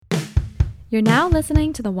You're now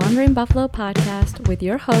listening to the Wandering Buffalo podcast with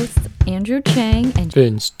your hosts, Andrew Chang and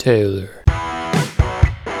Vince Taylor.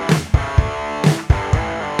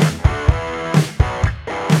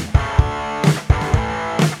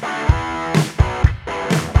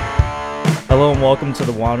 Hello and welcome to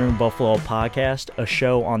the Wandering Buffalo podcast, a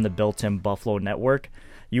show on the Built-In Buffalo Network.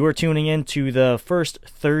 You are tuning in to the first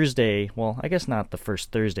Thursday, well, I guess not the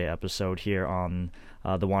first Thursday episode here on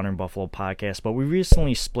the Wandering Buffalo podcast, but we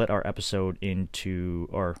recently split our episode into,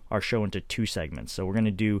 or our show into two segments. So we're going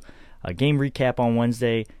to do a game recap on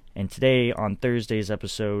Wednesday, and today on Thursday's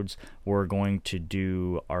episodes, we're going to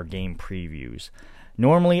do our game previews.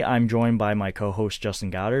 Normally, I'm joined by my co-host Justin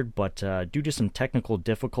Goddard, but due to some technical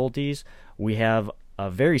difficulties, we have a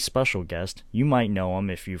very special guest. You might know him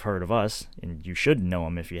if you've heard of us, and you should know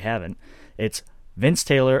him if you haven't. It's Vince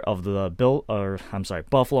Taylor of the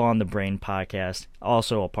Buffalo on the Brain podcast,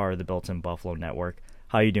 also a part of the Built-In Buffalo Network.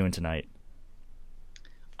 How are you doing tonight?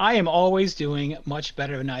 I am always doing much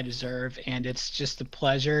better than I deserve, and it's just a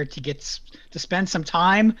pleasure to get to spend some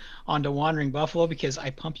time on the Wandering Buffalo because I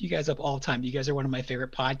pump you guys up all the time. You guys are one of my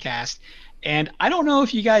favorite podcasts, and I don't know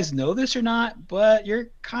if you guys know this or not, but you're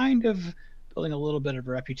kind of building a little bit of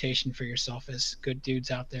a reputation for yourself as good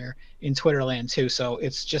dudes out there in Twitterland too. So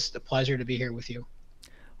it's just a pleasure to be here with you.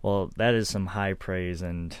 Well, that is some high praise,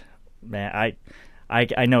 and man,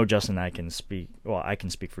 I know Justin and I can speak, well, I can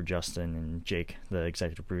speak for Justin and Jake, the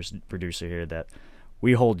executive producer here, that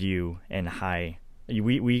we hold you in high,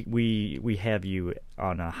 we have you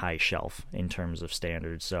on a high shelf in terms of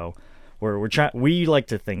standards. So we like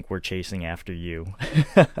to think we're chasing after you.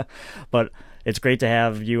 But it's great to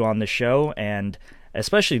have you on the show, and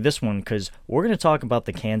especially this one, because we're going to talk about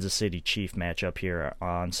the Kansas City Chiefs matchup here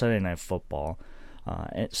on Sunday Night Football.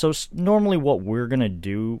 So normally what we're going to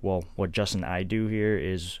do, well, what Justin and I do here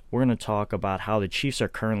is we're going to talk about how the Chiefs are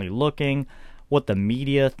currently looking, what the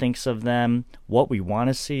media thinks of them, what we want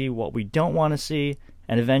to see, what we don't want to see,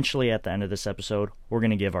 and eventually at the end of this episode, we're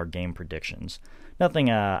going to give our game predictions.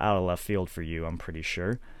 Nothing out of left field for you, I'm pretty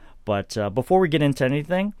sure. But before we get into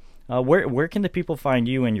anything, where can the people find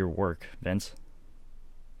you and your work, Vince?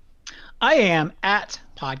 I am at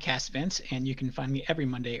Podcast Vince, and you can find me every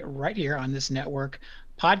Monday right here on this network.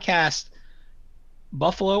 Podcast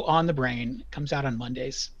Buffalo on the Brain comes out on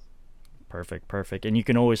Mondays. Perfect. And you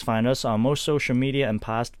can always find us on most social media and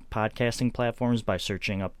podcasting platforms by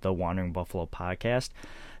searching up the Wandering Buffalo podcast.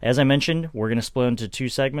 As I mentioned, we're going to split into two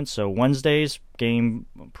segments. So Wednesday's game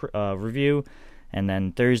review, and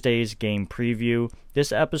then Thursday's game preview.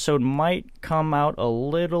 This episode might come out a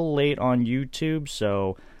little late on YouTube,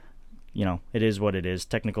 so you know, it is what it is.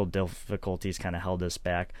 Technical difficulties kind of held us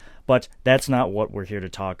back. But that's not what we're here to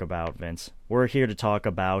talk about, Vince. We're here to talk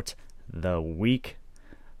about the week,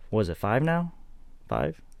 was it 5 now?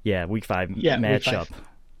 5? Yeah, week 5 matchup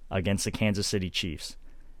against the Kansas City Chiefs.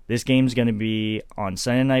 This game's going to be on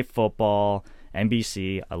Sunday Night Football,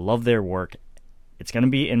 NBC. I love their work. It's going to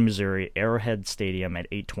be in Missouri, Arrowhead Stadium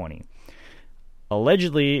at 8:20.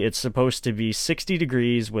 Allegedly, it's supposed to be 60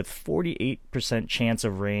 degrees with 48% chance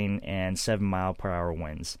of rain and 7-mile-per-hour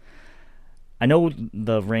winds. I know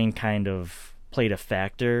the rain kind of played a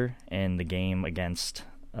factor in the game against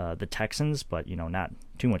the Texans, but not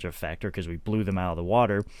too much of a factor because we blew them out of the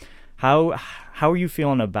water. How are you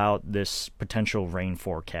feeling about this potential rain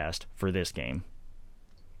forecast for this game?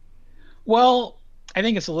 Well, I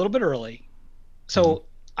think it's a little bit early. So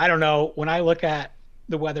I don't know. When I look at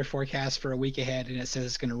the weather forecast for a week ahead and it says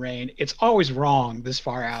it's going to rain, it's always wrong this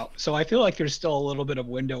far out. So I feel like there's still a little bit of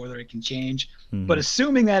window where it can change. But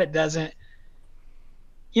assuming that it doesn't,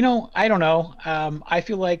 I don't know. I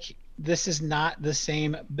feel like this is not the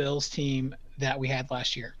same Bills team that we had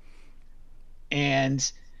last year.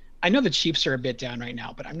 And I know the Chiefs are a bit down right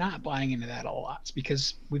now, but I'm not buying into that a lot. It's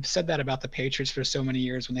because we've said that about the Patriots for so many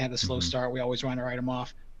years. When they have a slow start, we always want to write them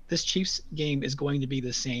off. This Chiefs game is going to be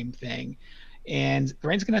the same thing. And the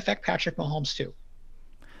rain's going to affect Patrick Mahomes too.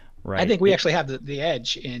 Right. I think we actually have the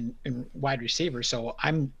edge in wide receiver. So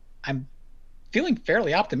I'm feeling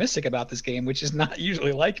fairly optimistic about this game, which is not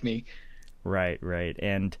usually like me. Right.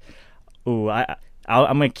 And I'm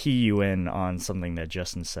going to key you in on something that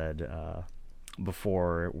Justin said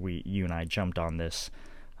before you and I jumped on this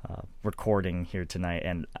recording here tonight,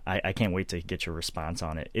 and I can't wait to get your response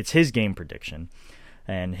on it. It's his game prediction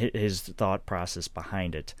and his thought process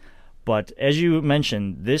behind it. But as you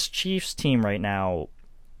mentioned, this Chiefs team right now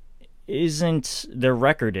isn't, their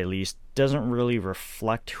record at least, doesn't really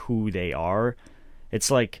reflect who they are. It's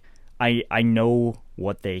like, I know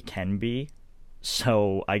what they can be,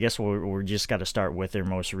 so I guess we're just got to start with their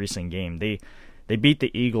most recent game. They beat the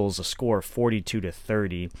Eagles a score of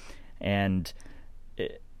 42-30, And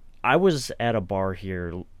I was at a bar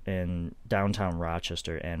here in downtown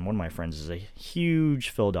Rochester, and one of my friends is a huge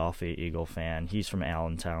Philadelphia Eagle fan. He's from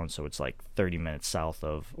Allentown, so it's like 30 minutes south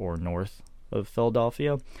of or north of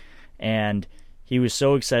Philadelphia. And he was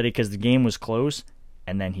so excited because the game was close,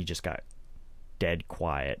 and then he just got dead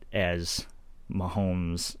quiet as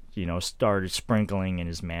Mahomes, started sprinkling in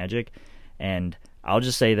his magic. And I'll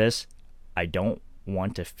just say this, I don't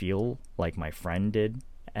want to feel like my friend did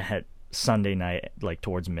at Sunday night, like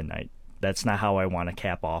towards midnight. That's not how I want to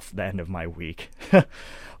cap off the end of my week.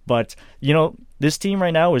 But, this team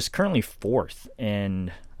right now is currently fourth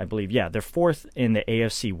in, I believe, they're fourth in the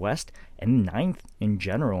AFC West and ninth in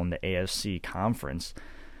general in the AFC Conference.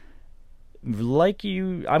 I'm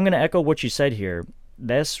going to echo what you said here.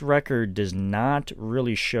 This record does not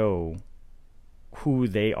really show who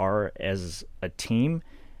they are as a team,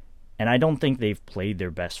 and I don't think they've played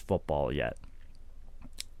their best football yet.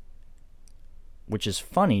 Which is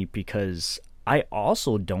funny because I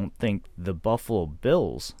also don't think the Buffalo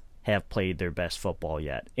Bills have played their best football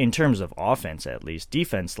yet, in terms of offense at least.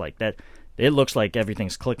 Defense, like that, it looks like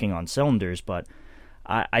everything's clicking on cylinders, but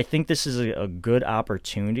I think this is a good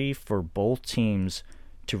opportunity for both teams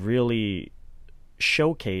to really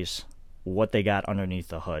showcase what they got underneath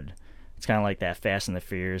the hood. It's kind of like that Fast and the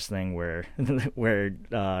Furious thing where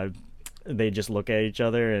they just look at each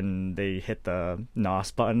other and they hit the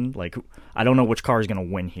NOS button. Like, I don't know which car is going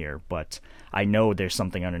to win here, but I know there's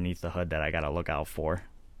something underneath the hood that I got to look out for.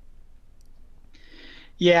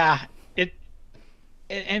 Yeah,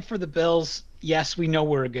 and for the Bills, yes, we know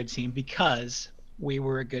we're a good team because we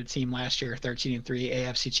were a good team last year, 13-3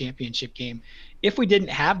 AFC Championship game. If we didn't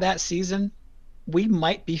have that season, we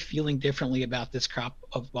might be feeling differently about this crop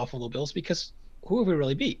of Buffalo Bills because who have we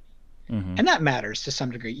really beat? Mm-hmm. And that matters to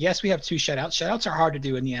some degree. Yes, we have 2 shutouts. Shutouts are hard to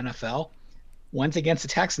do in the NFL. One's against the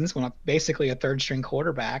Texans, when basically a third-string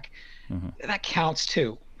quarterback. Mm-hmm. That counts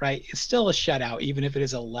too, right? It's still a shutout, even if it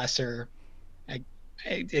is a lesser.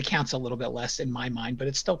 It counts a little bit less in my mind, but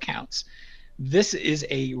it still counts. This is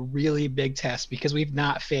a really big test because we've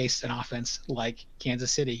not faced an offense like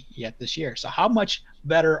Kansas City yet this year. So how much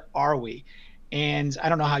better are we? And I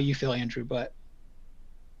don't know how you feel, Andrew, but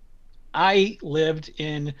I lived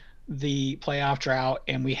in the playoff drought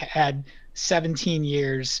and we had 17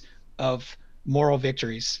 years of moral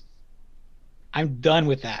victories. I'm done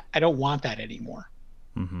with that. I don't want that anymore.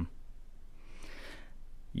 Mm-hmm.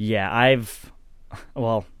 Yeah,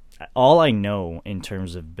 all I know in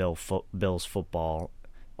terms of Bills football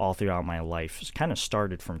all throughout my life kind of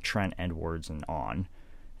started from Trent Edwards and on,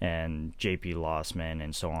 and J.P. Lossman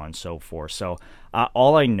and so on and so forth. So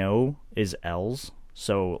all I know is L's.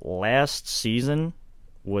 So last season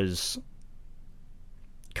was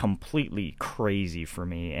completely crazy for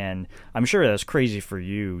me, and I'm sure that's crazy for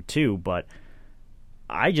you too, but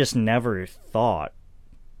I just never thought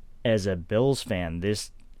as a Bills fan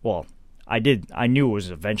I knew it was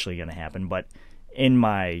eventually going to happen, but in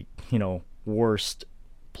my, worst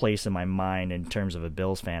place in my mind in terms of a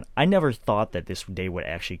Bills fan, I never thought that this day would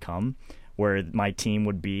actually come where my team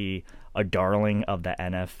would be a darling of the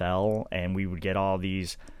NFL and we would get all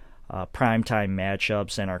these primetime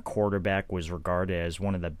matchups and our quarterback was regarded as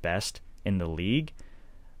one of the best in the league.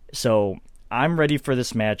 So I'm ready for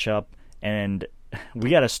this matchup, and we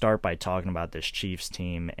got to start by talking about this Chiefs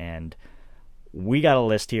team, and we got a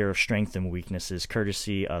list here of strengths and weaknesses,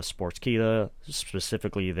 courtesy of Sportskeeda,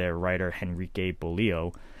 specifically their writer Henrique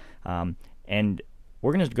Bolillo. And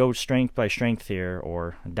we're going to go strength by strength here,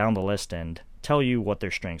 or down the list, and tell you what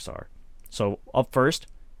their strengths are. So up first,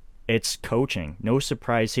 it's coaching. No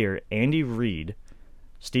surprise here. Andy Reid,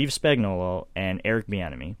 Steve Spagnuolo, and Eric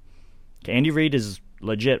Bieniemy. Andy Reid is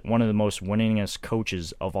legit one of the most winningest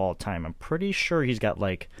coaches of all time. I'm pretty sure he's got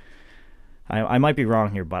I might be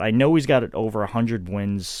wrong here, but I know he's got over 100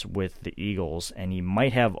 wins with the Eagles, and he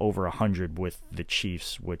might have over 100 with the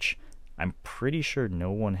Chiefs, which I'm pretty sure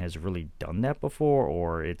no one has really done that before,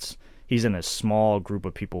 or he's in a small group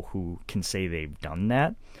of people who can say they've done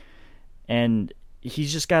that. And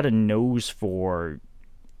he's just got a nose for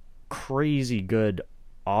crazy good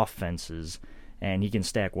offenses, and he can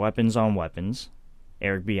stack weapons on weapons.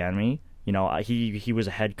 Eric Bieniemy, he was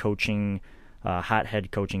a hot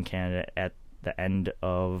head coaching candidate at the end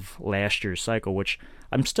of last year's cycle, which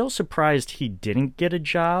I'm still surprised he didn't get a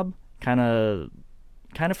job, kind of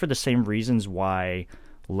for the same reasons why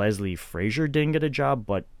Leslie Frazier didn't get a job,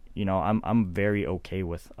 but I'm very okay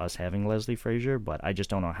with us having Leslie Frazier, but I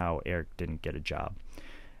just don't know how Eric didn't get a job.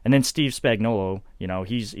 And then Steve Spagnuolo,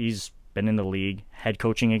 he's been in the league, head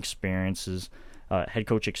coach experience,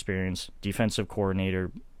 defensive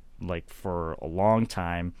coordinator, like for a long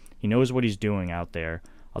time. He knows what he's doing out there.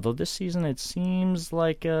 Although this season it seems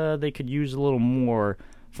like they could use a little more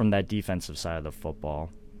from that defensive side of the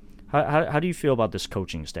football. How do you feel about this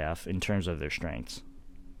coaching staff in terms of their strengths?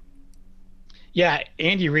 Yeah,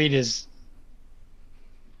 Andy Reid is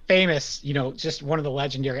famous, just one of the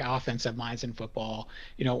legendary offensive minds in football.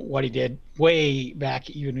 What he did way back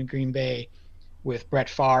even in Green Bay with Brett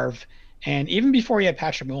Favre. And even before he had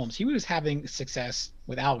Patrick Mahomes, he was having success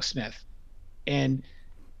with Alex Smith. And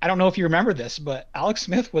I don't know if you remember this, but Alex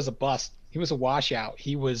Smith was a bust. He was a washout.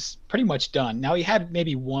 He was pretty much done. Now he had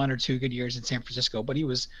maybe 1 or 2 good years in San Francisco, but he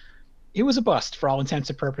was a bust for all intents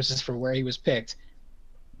and purposes for where he was picked.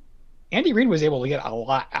 Andy Reid was able to get a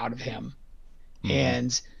lot out of him. Mm-hmm.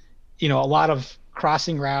 And, a lot of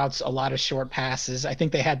crossing routes, a lot of short passes. I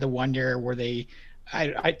think they had the one year where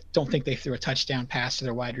I don't think they threw a touchdown pass to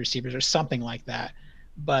their wide receivers or something like that,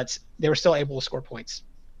 but they were still able to score points.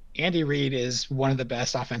 Andy Reid is one of the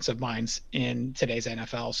best offensive minds in today's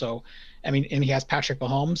NFL. So, and he has Patrick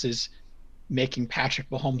Mahomes. Is making Patrick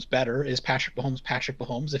Mahomes better. Is Patrick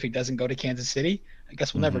Mahomes if he doesn't go to Kansas City? I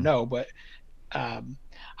guess we'll never know, but I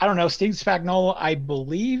don't know. Steve Spagnuolo, I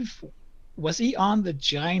believe, was he on the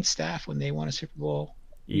Giants staff when they won a Super Bowl?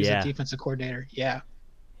 He was a defensive coordinator. Yeah.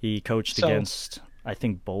 He coached against, I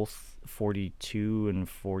think, both 42 and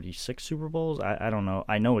 46 Super Bowls. I don't know.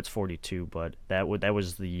 I know it's 42, but that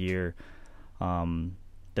was the year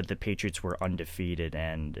that the Patriots were undefeated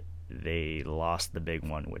and they lost the big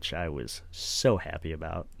one, which I was so happy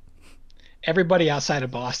about. Everybody outside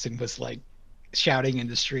of Boston was like shouting in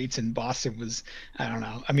the streets, and Boston was, I don't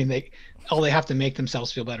know. All they have to make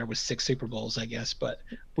themselves feel better was 6 Super Bowls, I guess, but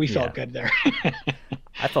we felt good there.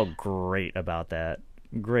 I felt great about that.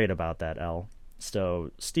 L.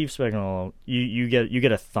 So Steve Spagnuolo, you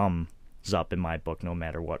get a thumbs up in my book, no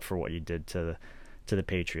matter what, for what you did to the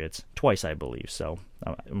Patriots twice, I believe. So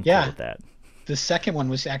I'm cool with that. The second one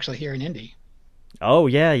was actually here in Indy. Oh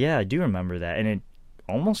yeah, I do remember that, and it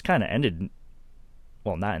almost kind of ended.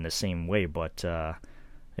 Well, not in the same way, but the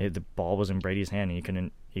ball was in Brady's hand,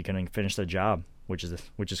 and he couldn't finish the job, which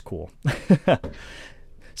is cool.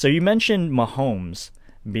 So you mentioned Mahomes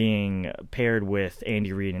being paired with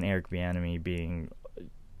Andy Reid and Eric Bieniemy being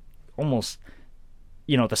almost,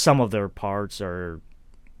 the sum of their parts, or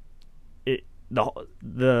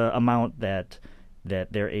the amount that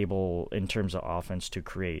they're able in terms of offense to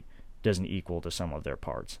create doesn't equal the sum of their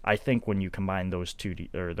parts. I think when you combine those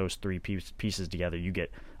three pieces together, you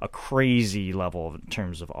get a crazy level in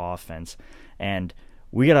terms of offense. And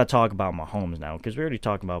we got to talk about Mahomes now, because we already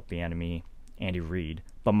talked about Bieniemy, Andy Reid,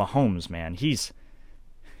 but Mahomes, man, he's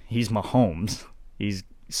Mahomes. He's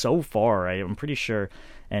so far, I'm pretty sure,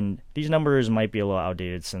 and these numbers might be a little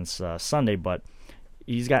outdated since Sunday, but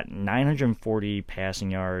he's got 940 passing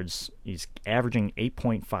yards. He's averaging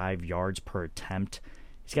 8.5 yards per attempt.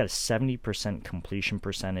 He's got a 70% completion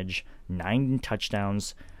percentage, 9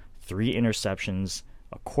 touchdowns, 3 interceptions,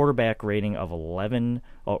 a quarterback rating of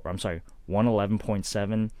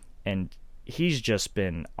 111.7, and he's just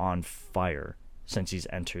been on fire since he's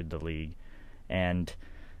entered the league. And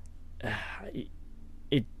how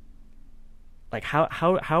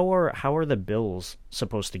are the Bills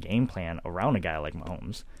supposed to game plan around a guy like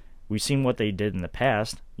Mahomes? We've seen what they did in the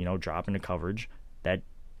past, drop into coverage. That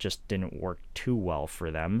just didn't work too well for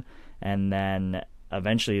them. And then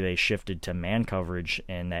eventually they shifted to man coverage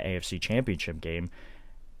in that AFC Championship game,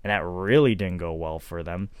 and that really didn't go well for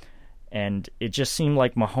them. And it just seemed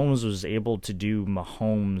like Mahomes was able to do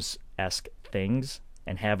Mahomes-esque things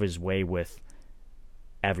and have his way with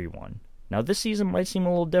everyone. Now, this season might seem a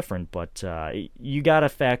little different, but you got to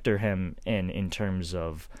factor him in terms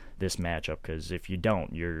of this matchup, because if you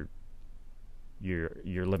don't, you're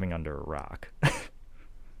living under a rock.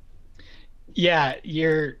 Yeah,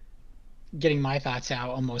 you're getting my thoughts out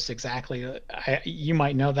almost exactly. You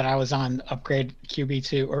might know that I was on upgrade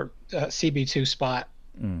QB2 or CB2 spot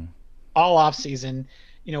all off season.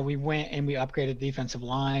 We went and we upgraded defensive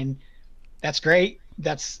line. That's great.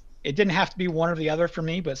 It didn't have to be one or the other for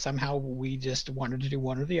me, but somehow we just wanted to do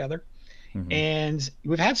one or the other. Mm-hmm. And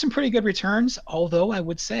we've had some pretty good returns, although I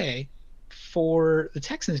would say for the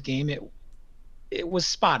Texans game, it was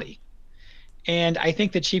spotty. And I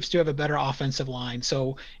think the Chiefs do have a better offensive line.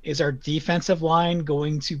 So is our defensive line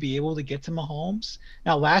going to be able to get to Mahomes?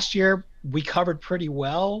 Now, last year we covered pretty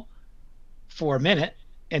well for a minute,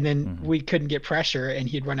 and then we couldn't get pressure, and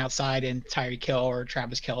he'd run outside, and Tyreek Hill or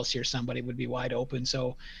Travis Kelce or somebody would be wide open.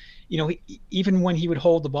 So, even when he would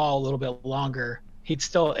hold the ball a little bit longer, he'd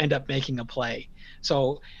still end up making a play.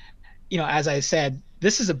 So, as I said,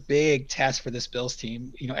 this is a big test for this Bills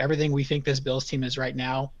team. Everything we think this Bills team is right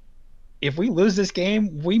now, if we lose this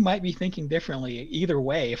game, we might be thinking differently. Either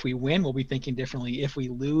way, if we win, we'll be thinking differently. If we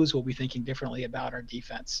lose, we'll be thinking differently about our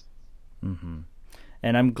defense. Mm-hmm.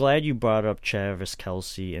 And I'm glad you brought up Travis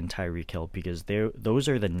Kelce and Tyreek Hill because those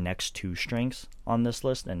are the next two strengths on this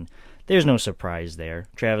list, and there's no surprise there.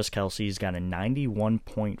 Travis Kelce's got a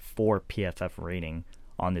 91.4 PFF rating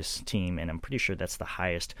on this team, and I'm pretty sure that's the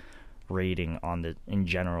highest rating in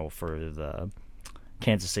general for the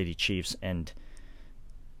Kansas City Chiefs. And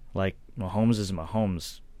like Mahomes is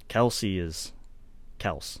Mahomes, Kelce is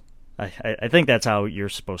Kels. I think that's how you're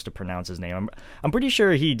supposed to pronounce his name. I'm pretty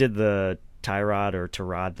sure he did the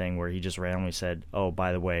Tyrod thing where he just randomly said, "Oh,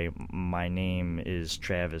 by the way, my name is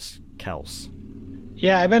Travis Kels."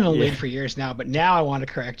 Yeah, I've been in the league for years now, but now I want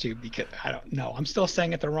to correct you because I don't know. I'm still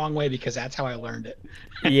saying it the wrong way because that's how I learned it.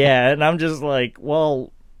 Yeah, and I'm just like,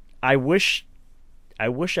 well, I wish I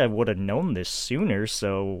would have known this sooner.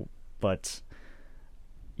 But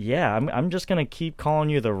yeah, I'm just gonna keep calling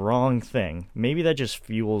you the wrong thing. Maybe that just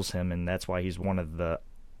fuels him, and that's why he's one of the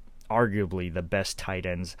arguably the best tight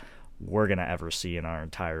ends we're going to ever see in our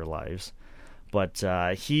entire lives. But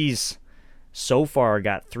he's so far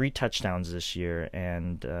got 3 touchdowns this year,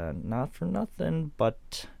 and not for nothing,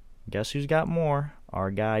 but guess who's got more? Our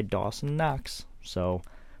guy Dawson Knox. So,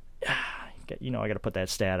 I got to put that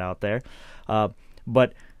stat out there.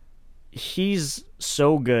 But he's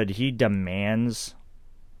so good, he demands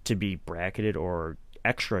to be bracketed or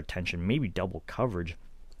extra attention, maybe double coverage,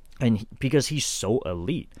 and because he's so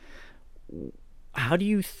elite. How do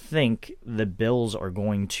you think the Bills are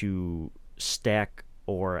going to stack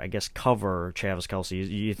or, I guess, cover Travis Kelce?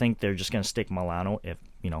 Do you think they're just going to stick Milano, if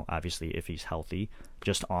obviously if he's healthy,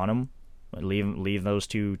 just on him, leave those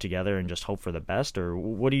two together and just hope for the best? Or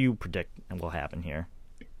what do you predict will happen here?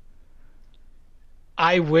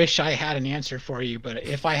 I wish I had an answer for you, but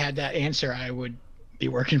if I had that answer, I would be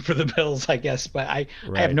working for the Bills, I guess. But I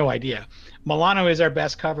have no idea. Milano is our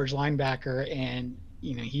best coverage linebacker, and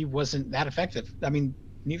he wasn't that effective. I mean,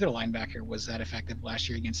 neither linebacker was that effective last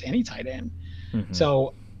year against any tight end. Mm-hmm.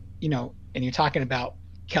 So, and you're talking about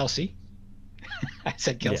Kelce. I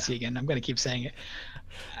said Kelce again. I'm going to keep saying it.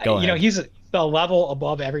 He's the level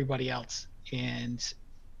above everybody else. And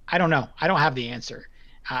I don't know. I don't have the answer.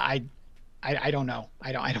 I don't know.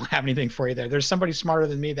 I don't have anything for you there. There's somebody smarter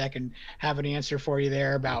than me that can have an answer for you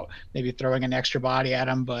there about maybe throwing an extra body at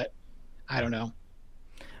him, but I don't know.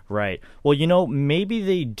 Right. Well, maybe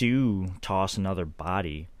they do toss another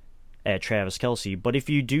body at Travis Kelce, but if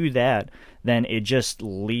you do that, then it just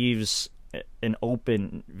leaves an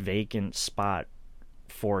open, vacant spot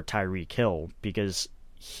for Tyreek Hill because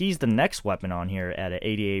he's the next weapon on here at an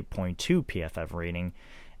 88.2 PFF rating,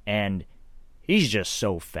 and he's just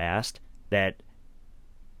so fast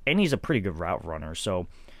and he's a pretty good route runner. So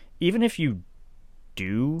even if you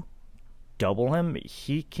do double him,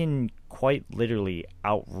 he can quite literally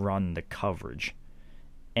outrun the coverage,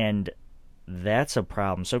 and that's a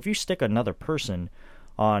problem. So if you stick another person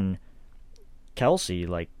on Kelce,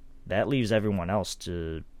 like, that leaves everyone else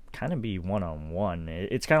to kind of be one-on-one.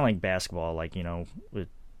 It's kind of like basketball, like,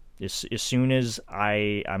 as soon as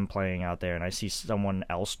I'm playing out there and I see someone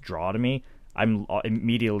else draw to me, I'm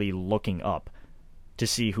immediately looking up to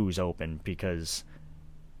see who's open, because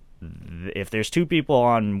if there's 2 people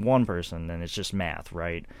on one person, then it's just math,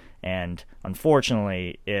 right? And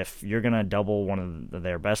unfortunately, if you're going to double one of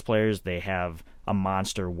their best players, they have a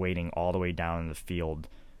monster waiting all the way down in the field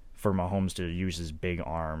for Mahomes to use his big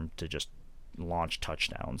arm to just launch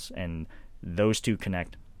touchdowns. And those two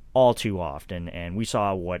connect all too often. And we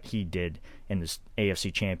saw what he did in this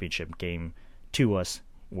AFC Championship game to us,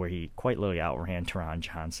 where he quite literally outran Teron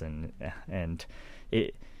Johnson. And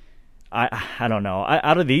I don't know.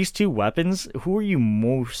 Out of these 2 weapons, who are you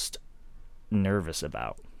most nervous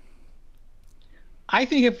about? I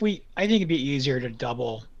think it'd be easier to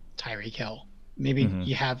double Tyreek Hill. Maybe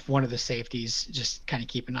you have one of the safeties, just kind of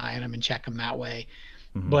keep an eye on him and check him that way.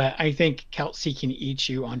 Mm-hmm. But I think Kelce can eat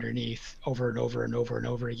you underneath over and over and over and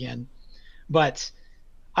over again. But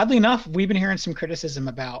oddly enough, we've been hearing some criticism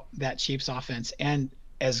about that Chiefs offense, and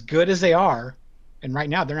as good as they are, and right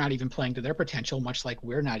now they're not even playing to their potential, much like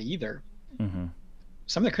we're not either. Mm-hmm.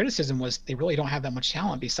 Some of the criticism was they really don't have that much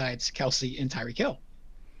talent besides Kelce and Tyreek Hill.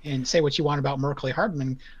 And say what you want about Merkley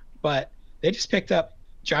Hardman, but they just picked up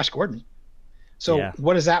Josh Gordon. So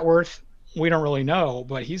what is that worth? We don't really know,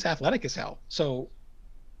 but he's athletic as hell. So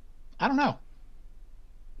I don't know.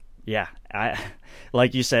 Yeah,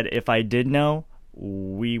 like you said, if I did know,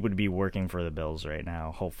 we would be working for the Bills right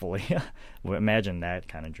now, hopefully. Imagine that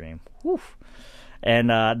kind of dream. Whew. And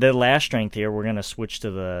the last strength here, we're going to switch to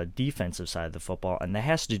the defensive side of the football, and that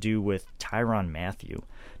has to do with Tyrann Mathieu.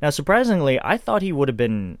 Now, surprisingly, I thought he would have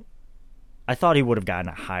gotten a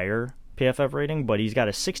higher PFF rating, but he's got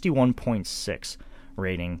a 61.6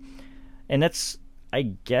 rating. And that's,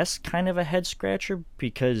 I guess, kind of a head scratcher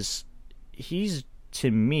because he's, to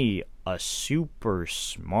me, a super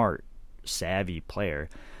smart, savvy player.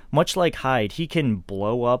 Much like Hyde, he can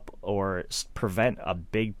blow up or prevent a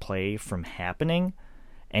big play from happening,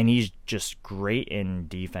 and he's just great in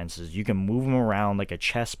defenses. You can move him around like a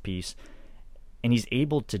chess piece, and he's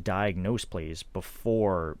able to diagnose plays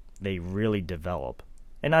before they really develop.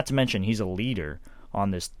 And not to mention, he's a leader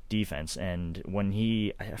on this defense, and when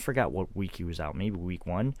I forgot what week he was out, maybe week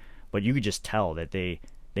 1, but you could just tell that they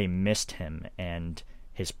missed him and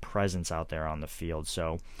his presence out there on the field.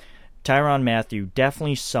 So Tyrann Mathieu,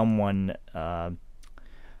 definitely someone Brian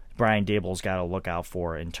Daboll's got to look out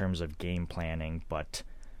for in terms of game planning, but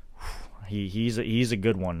he's a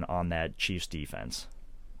good one on that Chiefs defense.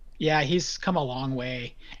 Yeah, he's come a long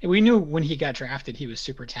way. And we knew when he got drafted he was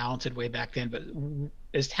super talented way back then, but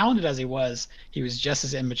as talented as he was just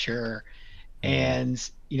as immature. And,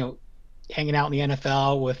 hanging out in the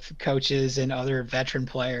NFL with coaches and other veteran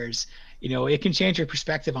players, it can change your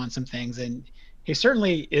perspective on some things. And he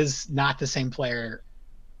certainly is not the same player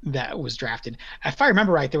that was drafted. If I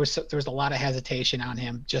remember right, there was a lot of hesitation on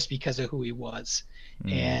him just because of who he was.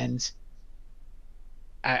 And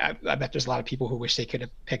I bet there's a lot of people who wish they could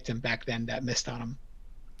have picked him back then that missed on him.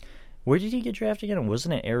 Where did he get drafted again?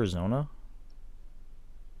 Wasn't it Arizona?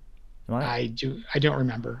 I don't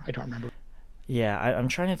remember. Yeah, I'm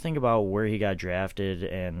trying to think about where he got drafted,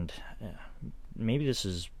 and maybe this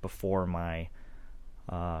is before my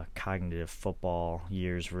cognitive football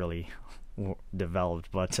years really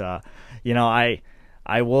developed. But I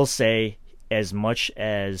will say, as much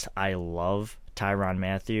as I love Tyrann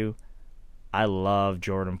Mathieu, I love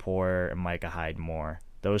Jordan Poyer and Micah Hyde more.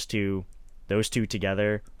 Those two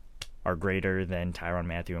together are greater than Tyrann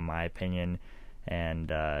Mathieu in my opinion.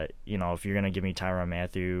 And if you're gonna give me Tyrann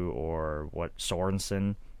Mathieu or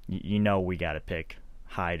Sorensen, we got to pick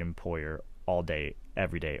Hyde and Poyer all day,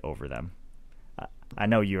 every day over them. I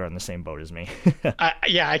know you're on the same boat as me.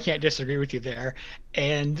 I can't disagree with you there.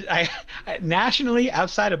 And I nationally,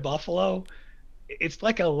 outside of Buffalo, it's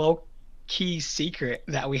like a low-key secret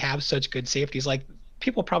that we have such good safeties. Like,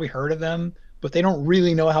 people probably heard of them, but they don't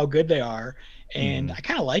really know how good they are. And I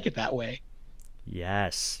kind of like it that way.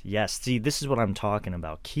 Yes. See, this is what I'm talking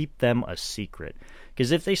about. Keep them a secret.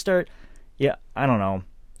 Because if they start, I don't know.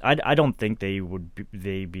 I don't think they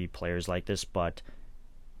be players like this, but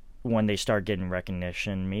when they start getting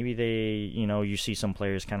recognition, maybe they, you see some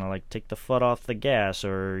players kind of like take the foot off the gas,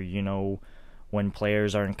 or, when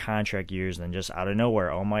players are in contract years, then just out of nowhere,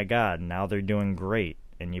 oh my God, now they're doing great,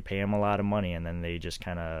 and you pay them a lot of money, and then they just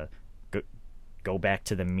kind of go back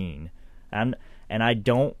to the mean. And I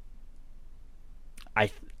don't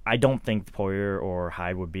think Poyer or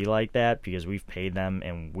Hyde would be like that, because we've paid them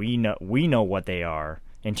and we know what they are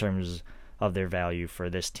in terms of their value for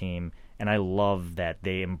this team. And I love that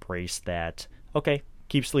they embrace that, okay,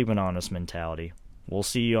 keep sleeping on us mentality. We'll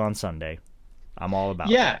see you on Sunday. I'm all about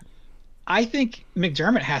that. I think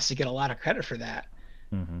McDermott has to get a lot of credit for that.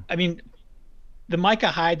 Mm-hmm. I mean, the Micah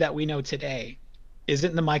Hyde that we know today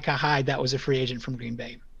isn't the Micah Hyde that was a free agent from Green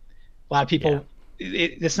Bay. A lot of people,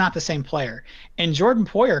 it's not the same player. And Jordan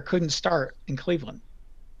Poyer couldn't start in Cleveland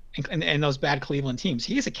and those bad Cleveland teams.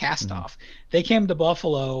 He's a cast-off. They came to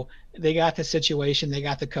Buffalo. They got the situation. They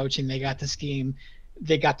got the coaching. They got the scheme.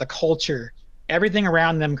 They got the culture. Everything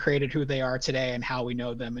around them created who they are today and how we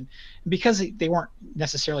know them. And because they weren't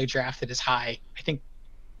necessarily drafted as high, I think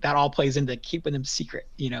that all plays into keeping them secret,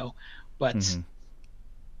 But,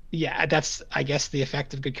 that's, I guess, the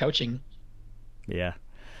effect of good coaching. Yeah.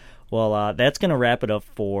 Well, that's going to wrap it up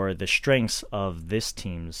for the strengths of this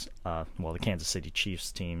team's, the Kansas City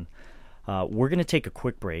Chiefs team. We're going to take a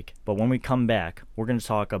quick break, but when we come back, we're going to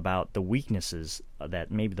talk about the weaknesses that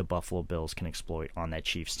maybe the Buffalo Bills can exploit on that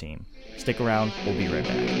Chiefs team. Stick around. We'll be right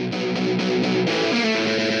back.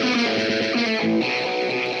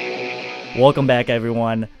 Welcome back,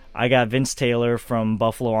 everyone. I got Vince Taylor from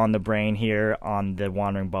Buffalo on the Brain here on the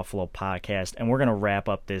Wandering Buffalo podcast, and we're going to wrap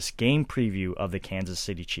up this game preview of the Kansas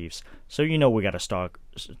City Chiefs. So we got to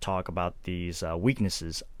talk about these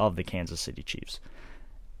weaknesses of the Kansas City Chiefs.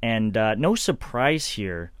 And no surprise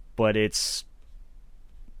here, but it's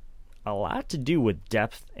a lot to do with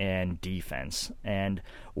depth and defense. And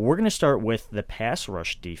we're going to start with the pass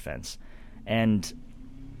rush defense. And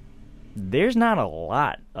there's not a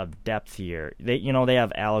lot of depth here. They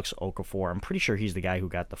have Alex Okafor. I'm pretty sure he's the guy who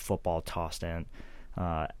got the football tossed in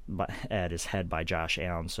at his head by Josh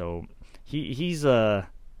Allen. So he's a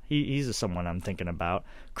he's someone I'm thinking about.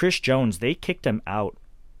 Chris Jones, they kicked him out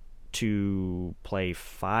to play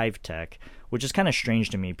 5 tech, which is kind of strange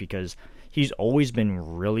to me because he's always been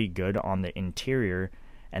really good on the interior.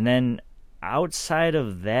 And then outside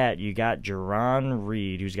of that, you got Jerron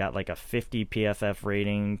Reed, who's got like a 50 PFF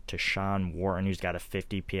rating, to Sean Wharton, who's got a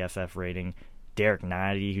 50 PFF rating, Derek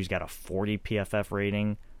Noddy, who's got a 40 PFF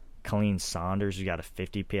rating, Colleen Saunders, who's got a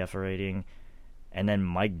 50 PFF rating, and then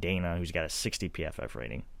Mike Dana, who's got a 60 PFF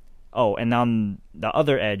rating. Oh, and on the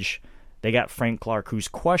other edge, they got Frank Clark, who's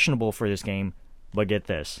questionable for this game, but get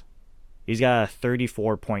this. He's got a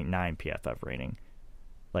 34.9 PFF rating.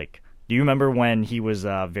 Like, do you remember when he was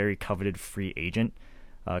a very coveted free agent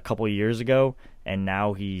a couple of years ago, and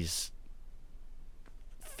now he's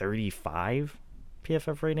 35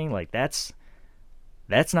 PFF rating? Like, that's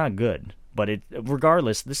not good. But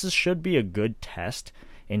regardless, should be a good test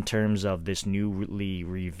in terms of this newly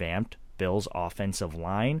revamped Bills offensive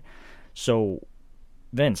line. So,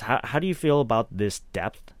 Vince, how do you feel about this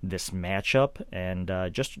depth, this matchup, and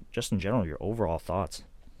just in general, your overall thoughts?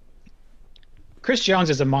 Chris Jones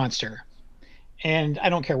is a monster, and I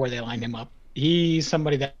don't care where they line him up. He's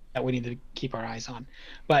somebody that we need to keep our eyes on.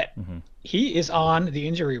 But he is on the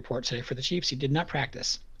injury report today for the Chiefs. He did not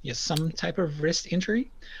practice. He has some type of wrist injury.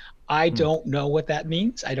 I don't know what that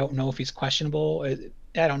means. I don't know if he's questionable.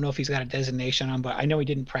 I don't know if he's got a designation on, but I know he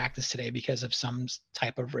didn't practice today because of some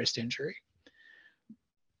type of wrist injury.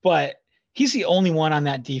 But he's the only one on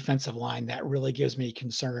that defensive line that really gives me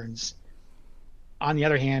concerns. On the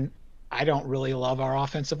other hand, I don't really love our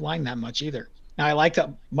offensive line that much either. Now, I liked it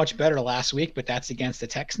much better last week, but that's against the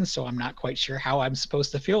Texans, so I'm not quite sure how I'm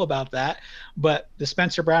supposed to feel about that. But the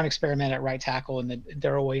Spencer Brown experiment at right tackle and the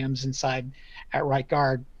Darrell Williams inside at right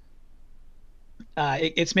guard,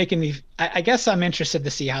 it's making me – I guess I'm interested to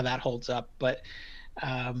see how that holds up. But,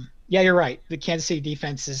 yeah, you're right. The Kansas City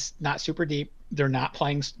defense is not super deep. They're not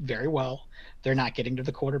playing very well. They're not getting to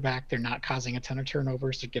the quarterback. They're not causing a ton of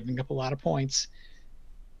turnovers. They're giving up a lot of points.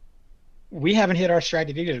 We haven't hit our stride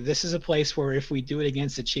either. This is a place where if we do it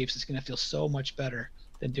against the Chiefs, it's going to feel so much better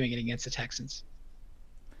than doing it against the Texans.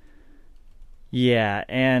 Yeah,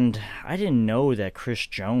 and I didn't know that Chris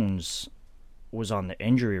Jones was on the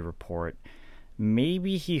injury report.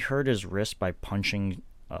 Maybe he hurt his wrist by punching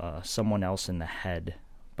someone else in the head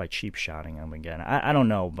by cheap shotting him again. I don't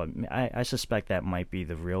know, but I suspect that might be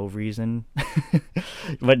the real reason.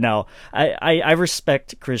 But no, I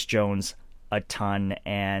respect Chris Jones a ton,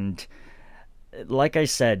 and like I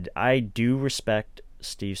said, I do respect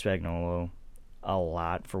Steve Spagnuolo a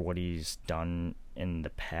lot for what he's done in the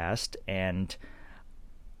past, and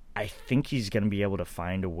I think he's going to be able to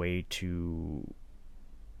find a way to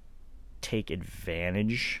take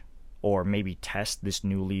advantage or maybe test this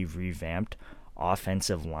newly revamped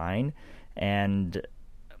offensive line. And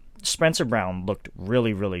Spencer Brown looked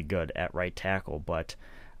really, really good at right tackle, but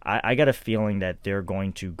I got a feeling that they're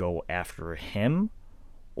going to go after him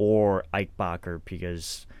or Ike Bacher,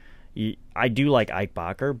 because I do like Ike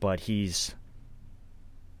Bacher, but he's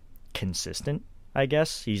consistent, I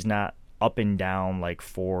guess. He's not up and down like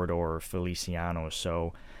Ford or Feliciano,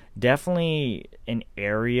 so definitely an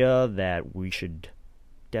area that we should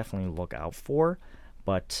definitely look out for.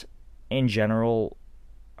 But in general,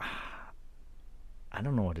 I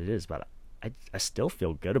don't know what it is, but I still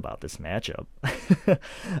feel good about this matchup.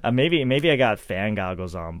 Maybe I got fan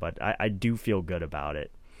goggles on, but I do feel good about it.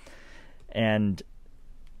 And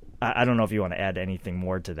I don't know if you want to add anything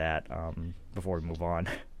more to that before we move on.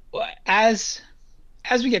 Well, as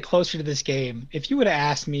we get closer to this game, if you would have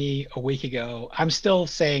asked me a week ago, I'm still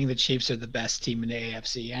saying the Chiefs are the best team in the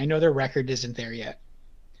AFC. I know their record isn't there yet.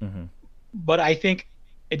 But I think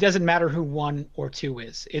it doesn't matter who 1 or 2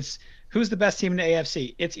 is. It's who's the best team in the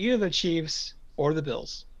AFC. It's either the Chiefs or the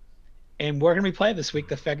Bills. And we're going to be playing this week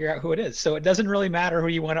to figure out who it is. So it doesn't really matter who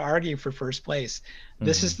you want to argue for first place.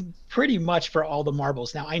 This is pretty much for all the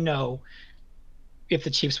marbles. Now, I know if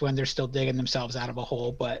the Chiefs win, they're still digging themselves out of a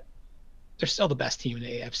hole, but they're still the best team in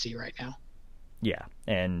the AFC right now. Yeah,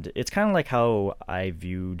 and it's kind of like how I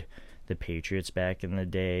viewed the Patriots back in the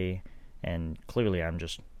day, and clearly I'm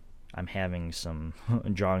having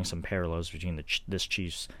drawing some parallels between this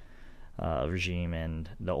Chiefs regime and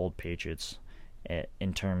the old Patriots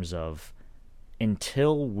in terms of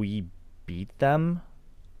until we beat them,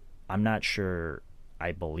 I'm not sure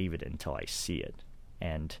I believe it until I see it,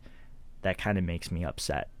 and that kind of makes me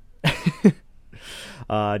upset.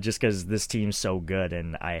 Just because this team's so good,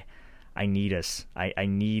 and I need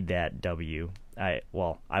that W. I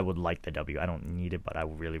would like the W. I don't need it, but I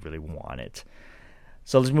really, really want it.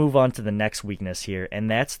 So let's move on to the next weakness here, and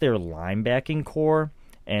that's their linebacking core.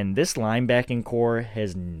 And this linebacking core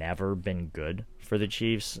has never been good for the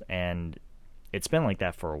Chiefs, and it's been like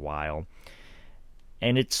that for a while.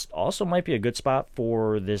 And it's also might be a good spot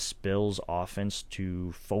for this Bills offense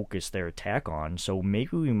to focus their attack on. So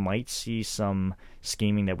maybe we might see some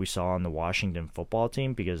scheming that we saw on the Washington football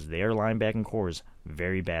team, because their linebacking core is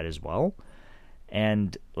very bad as well.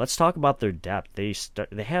 And let's talk about their depth. They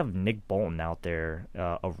have Nick Bolton out there,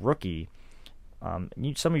 a rookie.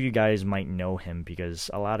 Some of you guys might know him because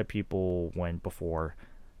a lot of people went before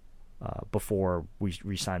we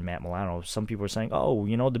re-signed Matt Milano. Some people were saying, oh,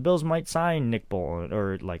 the Bills might sign Nick Bolton,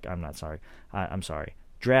 or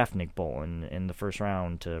draft Nick Bolton in the first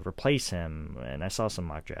round to replace him. And I saw some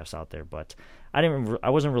mock drafts out there, but I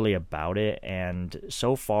wasn't really about it. And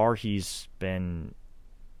so far he's been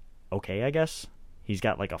okay, I guess. He's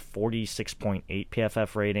got like a 46.8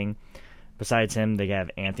 PFF rating. Besides him, they have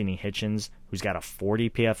Anthony Hitchens, who's got a 40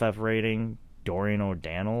 PFF rating. Dorian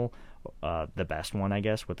O'Donnell, the best one, I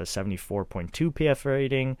guess, with a 74.2 PFF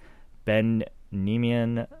rating. Ben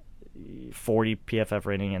Nemian, 40 PFF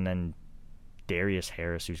rating. And then Darius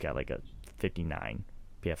Harris, who's got like a 59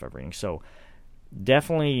 PFF rating. So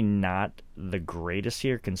definitely not the greatest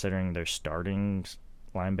here, considering their starting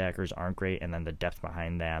linebackers aren't great, and then the depth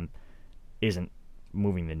behind them isn't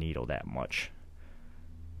moving the needle that much.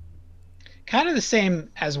 Kind of the same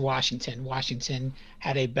as Washington. Washington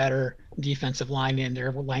had a better defensive line, and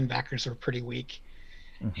their linebackers were pretty weak.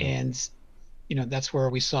 Mm-hmm. And that's where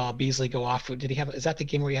we saw Beasley go off. Is that the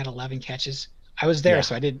game where he had 11 catches? I was there,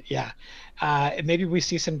 so I did. Yeah. Maybe we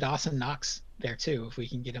see some Dawson Knox there too, if we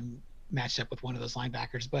can get him matched up with one of those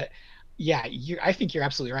linebackers. But yeah, I think you're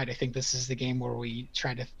absolutely right. I think this is the game where we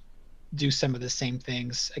try to do some of the same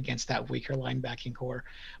things against that weaker linebacking core.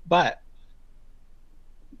 But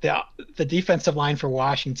the defensive line for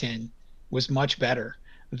Washington was much better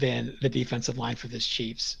than the defensive line for this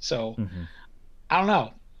Chiefs. So I don't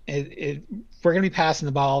know. We're going to be passing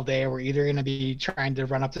the ball all day. We're either going to be trying to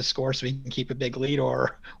run up the score so we can keep a big lead,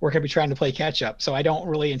 or we're going to be trying to play catch up. So I don't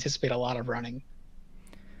really anticipate a lot of running.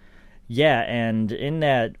 Yeah, and in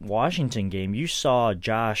that Washington game, you saw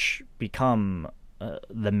Josh become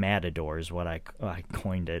the Matador, is what I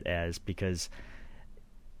coined it as, because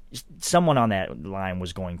someone on that line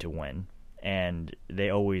was going to win. And they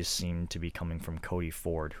always seem to be coming from Cody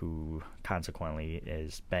Ford, who consequently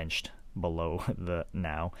is benched below the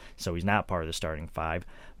now, so he's not part of the starting five.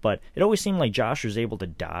 But it always seemed like Josh was able to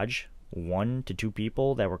dodge 1 to 2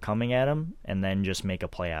 people that were coming at him and then just make a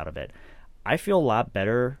play out of it. I feel a lot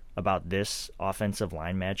better about this offensive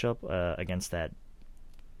line matchup against that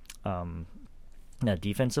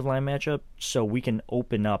defensive line matchup, so we can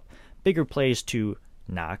open up bigger plays to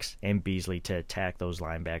Knox and Beasley to attack those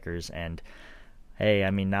linebackers. And hey,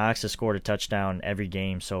 I mean, Knox has scored a touchdown every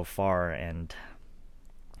game so far, and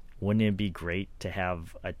wouldn't it be great to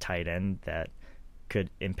have a tight end that could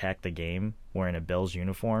impact the game wearing a Bills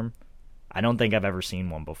uniform? I don't think I've ever seen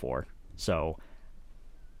one before, so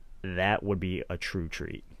that would be a true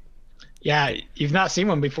treat. Yeah, you've not seen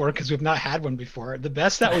one before because we've not had one before. The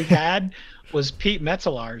best that we've had was Pete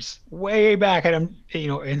Metzelaars way back at him,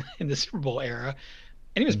 in the Super Bowl era.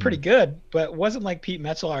 And he was pretty good, but it wasn't like Pete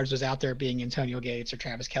Metzelaars was out there being Antonio Gates or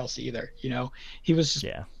Travis Kelce either. He was just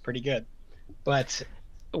pretty good. But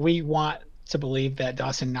we want to believe that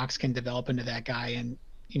Dawson Knox can develop into that guy. And,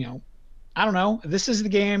 I don't know. This is the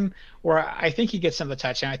game where I think he gets some of the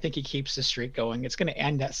touchdown. I think he keeps the streak going. It's going to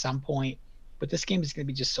end at some point, but this game is going to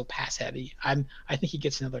be just so pass heavy. I think he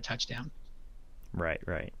gets another touchdown. Right.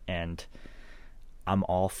 And I'm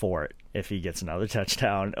all for it if he gets another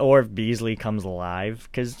touchdown, or if Beasley comes alive.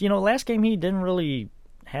 Because, last game he didn't really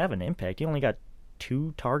have an impact. He only got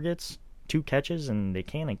 2 targets, 2 catches, and they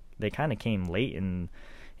kind of came late in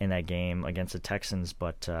that game against the Texans.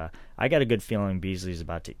 But I got a good feeling Beasley's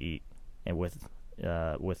about to eat, and with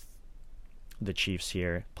the Chiefs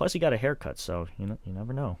here. Plus, he got a haircut, so you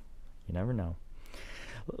never know. You never know.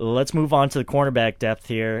 Let's move on to the cornerback depth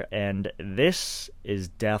here, and this is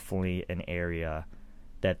definitely an area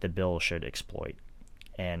that the Bills should exploit,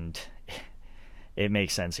 and it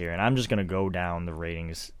makes sense here. And I'm just going to go down the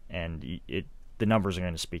ratings, and the numbers are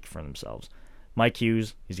going to speak for themselves. Mike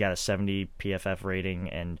Hughes, he's got a 70 PFF rating,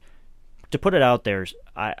 and to put it out there,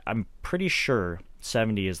 I'm pretty sure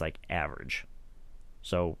 70 is like average.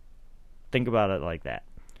 So think about it like that.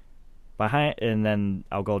 And then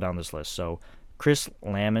I'll go down this list. So Chris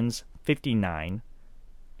Lamons, 59.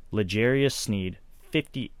 L'Jarius Sneed,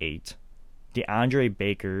 58. DeAndre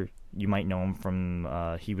Baker, you might know him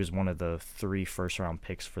from, he was one of the 3 first-round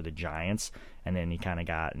picks for the Giants, and then he kind of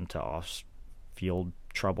got into off-field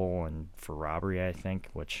trouble and for robbery, I think,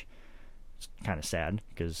 which It's kind of sad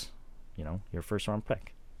because, your first round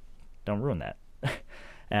pick. Don't ruin that.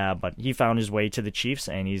 But he found his way to the Chiefs,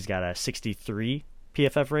 and he's got a 63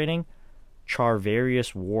 PFF rating.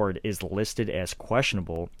 Charvarius Ward is listed as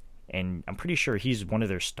questionable, and I'm pretty sure he's one of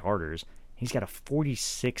their starters. He's got a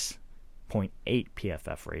 46.8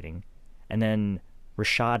 PFF rating. And then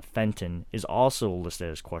Rashad Fenton is also listed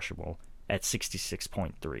as questionable at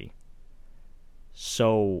 66.3.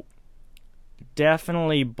 So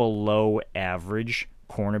definitely below average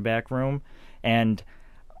cornerback room. And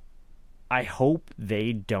I hope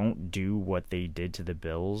they don't do what they did to the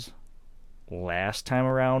Bills last time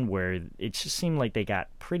around, where it just seemed like they got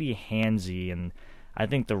pretty handsy, and I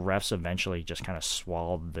think the refs eventually just kind of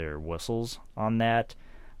swallowed their whistles on that.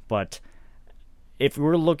 But if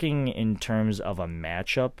we're looking in terms of a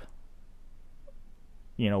matchup,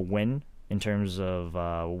 win in terms of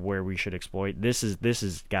where we should exploit, this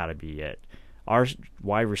is got to be it. Our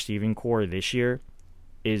wide receiving core this year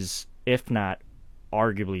is, if not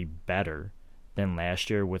arguably better than last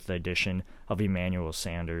year, with the addition of Emmanuel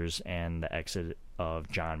Sanders and the exit of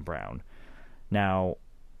John Brown. Now,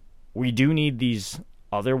 we do need these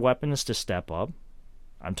other weapons to step up.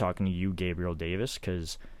 I'm talking to you, Gabriel Davis,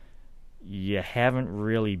 because you haven't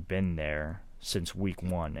really been there since week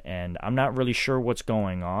 1, and I'm not really sure what's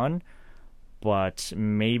going on, but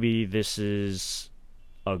maybe this is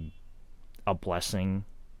a blessing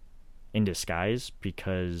in disguise,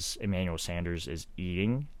 because Emmanuel Sanders is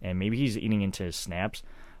eating, and maybe he's eating into his snaps,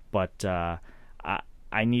 but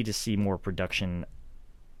I need to see more production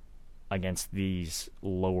against these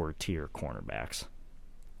lower tier cornerbacks.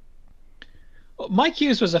 Well, Mike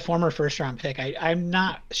Hughes was a former first-round pick. I'm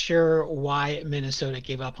not sure why Minnesota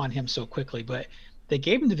gave up on him so quickly, but they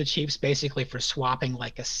gave him to the Chiefs basically for swapping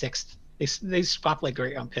like a sixth. They swapped like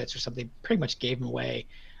Great on Pitts or something. Pretty much gave him away,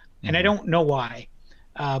 and I don't know why.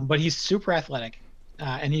 But he's super athletic,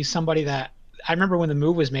 and he's somebody that I remember when the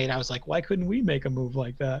move was made, I was like, why couldn't we make a move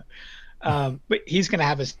like that? But he's going to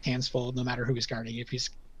have his hands full no matter who he's guarding. If he's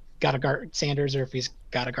got to guard Sanders or if he's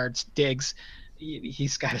got to guard Diggs,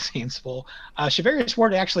 he's got his hands full. Charvarius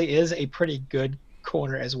Ward actually is a pretty good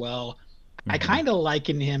corner as well. I kind of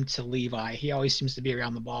liken him to Levi. He always seems to be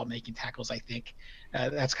around the ball making tackles, I think.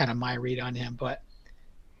 That's kind of my read on him. But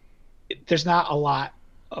there's not a lot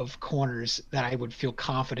of corners that I would feel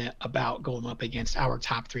confident about going up against our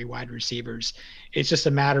top 3 wide receivers. It's just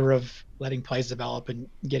a matter of letting plays develop and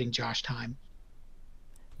getting Josh time.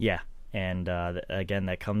 Yeah, and again,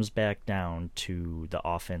 that comes back down to the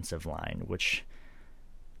offensive line, which,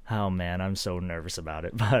 oh man, I'm so nervous about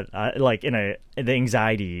it. But the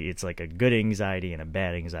anxiety, it's like a good anxiety and a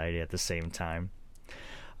bad anxiety at the same time.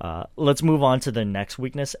 Let's move on to the next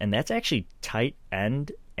weakness, and that's actually tight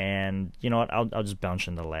end. And you know what? I'll just bounce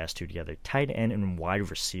in the last two together: tight end and wide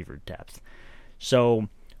receiver depth. So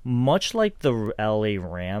much like the LA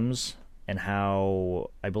Rams, and how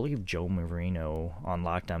I believe Joe Marino on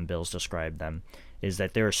Locked On Bills described them, is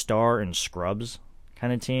that they're a star and scrubs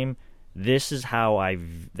kind of team. That's how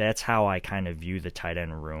I kind of view the tight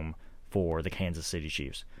end room for the Kansas City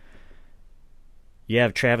Chiefs. You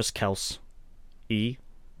have Travis Kelce,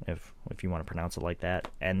 if you want to pronounce it like that,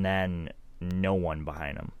 and then no one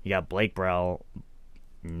behind him. You got Blake Brell,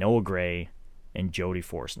 Noah Gray, and Jody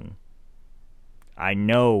Fortson. I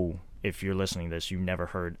know if you're listening to this, you've never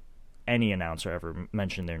heard any announcer ever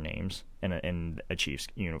mention their names in a Chiefs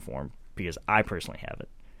uniform, because I personally haven't.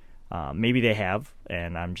 Maybe they have,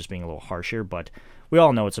 and I'm just being a little harsh here, but we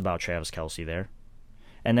all know it's about Travis Kelce there.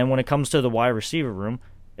 And then when it comes to the wide receiver room,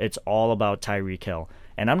 it's all about Tyreek Hill.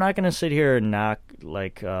 And I'm not going to sit here and knock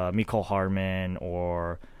like Mecole Hardman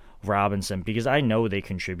or Robinson, because I know they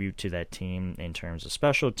contribute to that team in terms of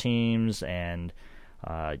special teams, and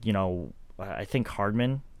I think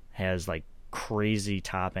Hardman has like crazy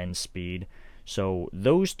top end speed. So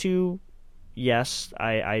those two, yes,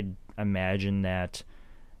 I imagine that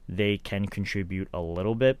they can contribute a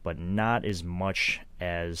little bit, but not as much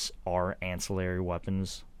as our ancillary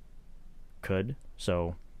weapons could.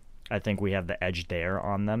 So I think we have the edge there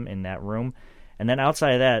on them in that room. And then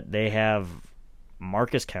outside of that, they have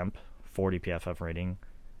Marcus Kemp, 40 PFF rating.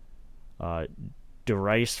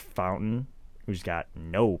 DeRice Fountain, who's got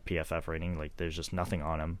no PFF rating, like there's just nothing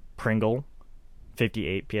on him. Pringle,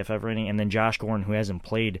 58 PFF rating. And then Josh Gordon, who hasn't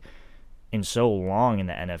played in so long in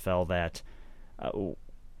the NFL that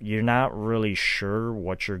you're not really sure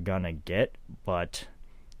what you're going to get, but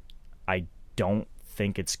I don't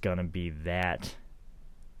think it's going to be that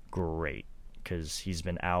great, because he's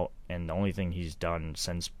been out, and the only thing he's done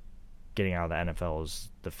since getting out of the NFL is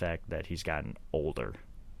the fact that he's gotten older.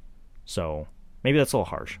 So maybe that's a little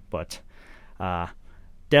harsh, but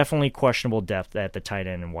definitely questionable depth at the tight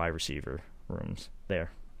end and wide receiver rooms there.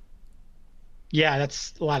 Yeah,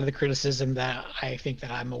 that's a lot of the criticism that I think that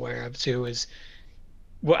I'm aware of too. Is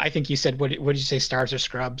what I think you said. What did you say? Stars or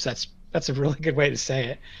scrubs? That's a really good way to say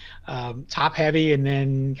it. Top heavy, and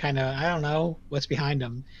then kind of I don't know what's behind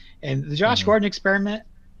them. And the Josh Gordon experiment,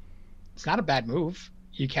 it's not a bad move.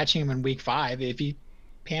 You catching him in week 5, if he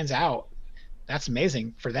pans out, that's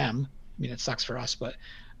amazing for them. I mean, it sucks for us, but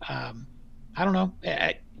I don't know.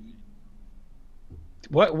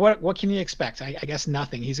 What can you expect? I guess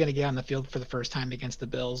nothing. He's going to get on the field for the first time against the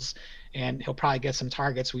Bills, and he'll probably get some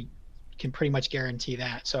targets. We can pretty much guarantee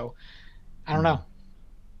that. So I don't know.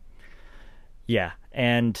 Yeah,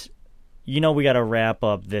 and we got to wrap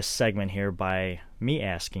up this segment here by me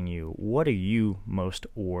asking you, what are you most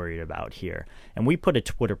worried about here? And we put a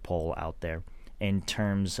Twitter poll out there in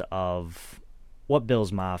terms of what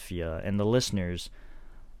Bills Mafia and the listeners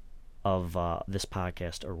of this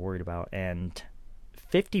podcast are worried about, and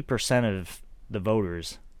 50% of the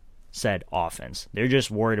voters said offense. They're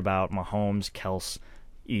just worried about Mahomes, Kelce,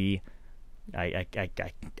 I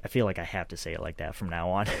feel like I have to say it like that from now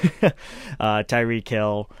on. Tyreek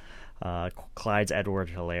Hill, Clyde's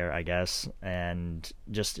Edwards-Helaire, I guess, and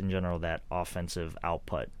just in general that offensive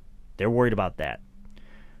output. They're worried about that.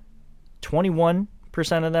 21%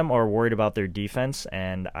 of them are worried about their defense,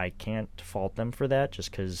 and I can't fault them for that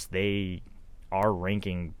just because they are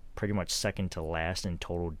ranking pretty much second to last in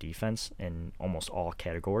total defense in almost all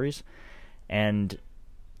categories. And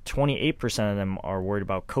 28% of them are worried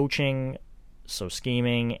about coaching, so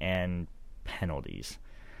scheming, and penalties.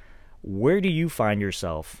 Where do you find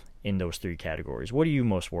yourself in those 3 categories? What are you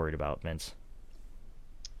most worried about, Vince?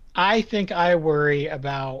 I think I worry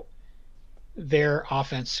about their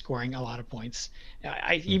offense scoring a lot of points.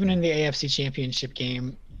 Even in the AFC Championship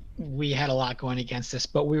game, we had a lot going against us,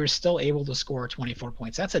 but we were still able to score 24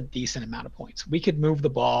 points. That's a decent amount of points. We could move the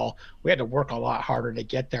ball. We had to work a lot harder to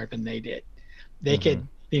get there than they did. They could,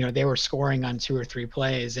 they were scoring on 2 or 3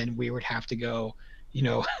 plays, and we would have to go,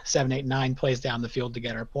 7, 8, 9 plays down the field to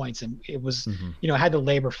get our points. And it was, I had to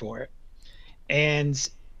labor for it. And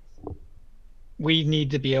we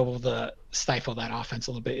need to be able to stifle that offense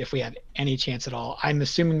a little bit if we have any chance at all. I'm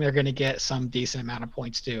assuming they're going to get some decent amount of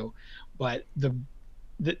points too, but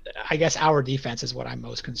I guess our defense is what I'm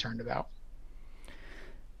most concerned about.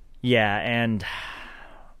 Yeah, and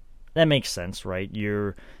that makes sense, right?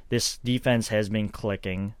 This defense has been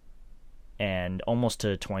clicking, and almost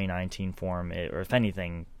to 2019 form, or if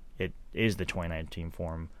anything, it is the 2019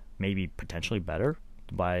 form, maybe potentially better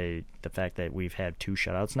by the fact that we've had 2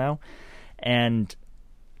 shutouts now. And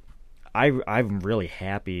I'm really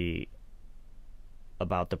happy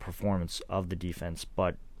about the performance of the defense,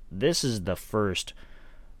 but this is the first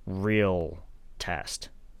real test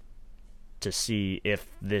to see if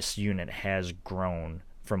this unit has grown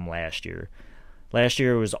from last year. Last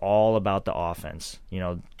year it was all about the offense.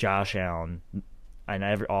 Josh Allen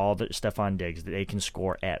and all the Stephon Diggs, they can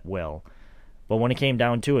score at will. But when it came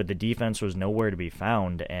down to it, the defense was nowhere to be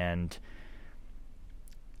found, and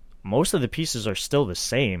most of the pieces are still the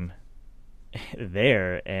same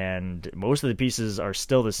there, and most of the pieces are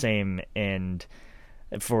still the same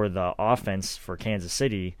for the offense for Kansas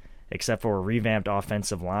City, except for a revamped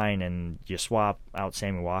offensive line, and you swap out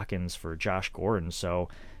Sammy Watkins for Josh Gordon. So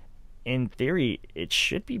in theory, it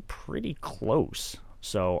should be pretty close.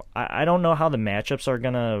 So I don't know how the matchups are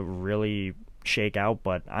going to really shake out,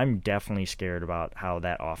 but I'm definitely scared about how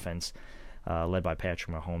that offense led by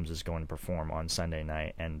Patrick Mahomes is going to perform on Sunday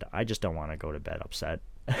night, and I just don't want to go to bed upset.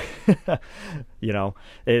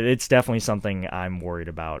 It's definitely something I'm worried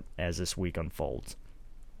about as this week unfolds.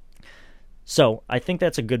 So I think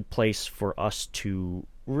that's a good place for us to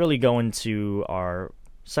really go into our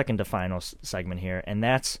second to final segment here, and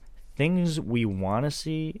that's things we want to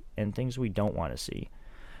see and things we don't want to see.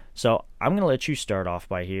 So I'm going to let you start off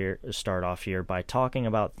here by talking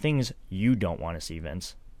about things you don't want to see,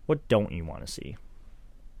 Vince. What don't you want to see?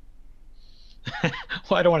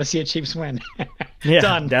 Well, I don't want to see a Chiefs win. Yeah,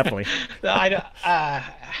 Done. Definitely. I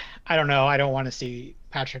don't know. I don't want to see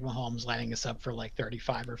Patrick Mahomes lining us up for like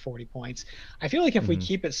 35 or 40 points. I feel like if we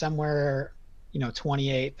keep it somewhere,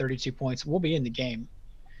 28, 32 points, we'll be in the game.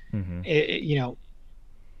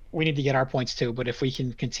 We need to get our points too, but if we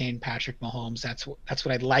can contain Patrick Mahomes, that's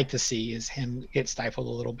what I'd like to see, is him get stifled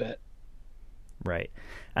a little bit. Right.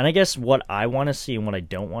 And I guess what I want to see and what I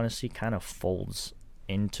don't want to see kind of folds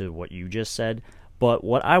into what you just said. But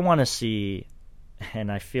what I want to see,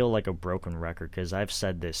 and I feel like a broken record because I've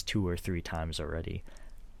said this 2 or 3 times already,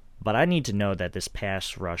 but I need to know that this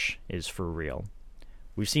pass rush is for real.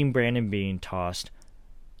 We've seen Brandon Beane tossed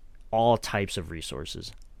all types of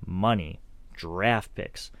resources, money, draft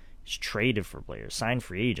picks. He's traded for players, signed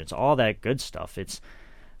free agents, all that good stuff.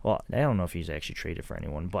 Well, I don't know if he's actually traded for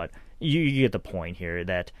anyone, but you get the point here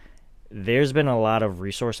that there's been a lot of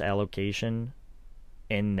resource allocation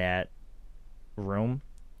in that room,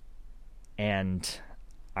 and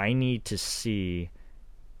I need to see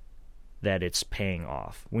that it's paying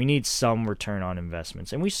off. We need some return on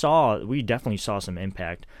investments, and we definitely saw some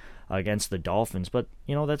impact against the Dolphins, but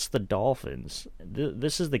that's the Dolphins.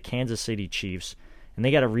 This is the Kansas City Chiefs, and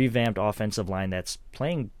they got a revamped offensive line that's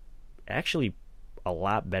playing actually a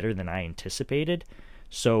lot better than I anticipated.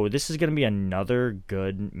 So this is going to be another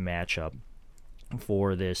good matchup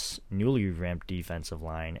for this newly revamped defensive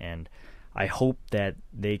line, and I hope that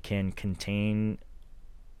they can contain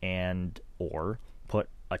or put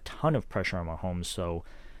a ton of pressure on Mahomes so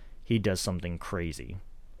he does something crazy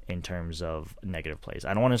in terms of negative plays.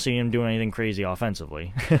 I don't want to see him do anything crazy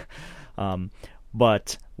offensively.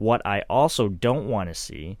 But what I also don't want to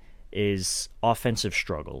see is offensive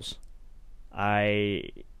struggles.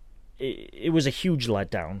 It was a huge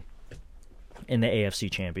letdown in the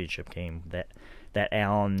AFC Championship game that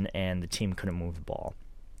Allen and the team couldn't move the ball.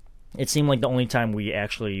 It seemed like the only time we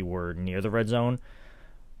actually were near the red zone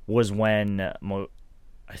was when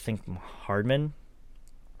I think Hardman,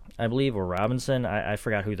 I believe, or Robinson, I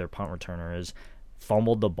forgot who their punt returner is,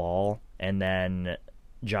 fumbled the ball, and then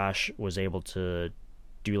Josh was able to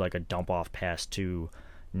do like a dump-off pass to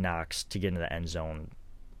Knox to get into the end zone,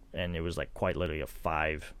 and it was like quite literally a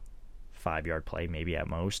five-yard play, maybe at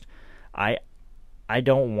most. I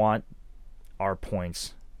don't want our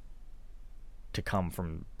points to come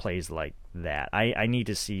from plays like that. I need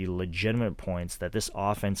to see legitimate points that this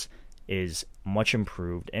offense is much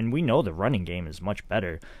improved, and we know the running game is much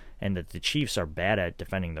better, and that the Chiefs are bad at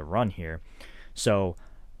defending the run here. So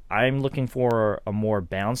I'm looking for a more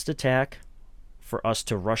balanced attack, for us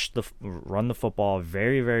to run the football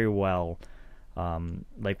very, very well,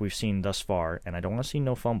 like we've seen thus far, and I don't want to see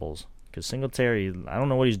no fumbles, because Singletary, I don't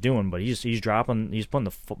know what he's doing, but he's putting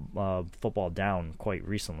the football down quite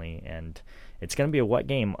recently, and it's going to be a wet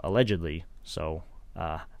game allegedly. So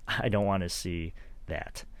I don't want to see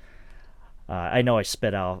that. I know I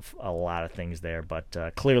spit out a lot of things there, but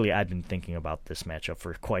clearly I've been thinking about this matchup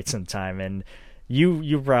for quite some time, and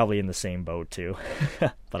you're probably in the same boat too,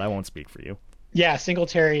 but I won't speak for you. Yeah,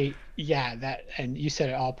 Singletary, and you said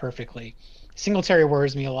it all perfectly. Singletary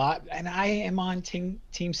worries me a lot, and I am on Team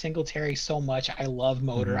Singletary so much. I love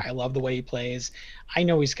Motor. Mm-hmm. I love the way he plays. I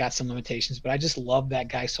know he's got some limitations, but I just love that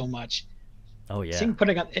guy so much. Oh, yeah. Seeing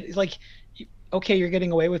putting on, it's like, okay, you're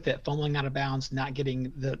getting away with it, fumbling out of bounds, not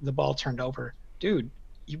getting the ball turned over. Dude,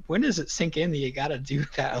 when does it sink in that you got to do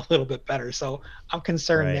that a little bit better? So I'm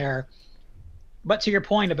concerned there. But to your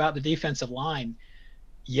point about the defensive line,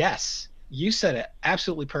 yes, you said it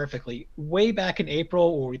absolutely perfectly. Way back in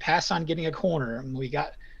April, where we passed on getting a corner and we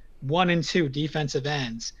got 1 and 2 defensive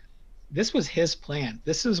ends, this was his plan.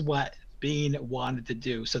 This is what Beane wanted to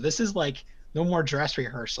do. So this is like no more dress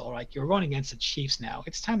rehearsal. Like, you're going against the Chiefs now.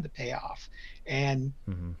 It's time to pay off. And,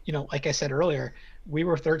 like I said earlier, we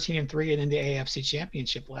were 13-3 in the AFC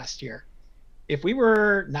Championship last year. If we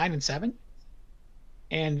were 9-7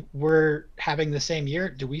 and we're having the same year,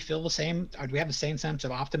 do we feel the same? Or do we have the same sense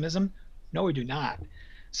of optimism? No, we do not.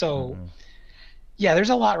 So, yeah,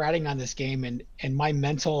 there's a lot riding on this game, and my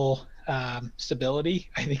mental stability,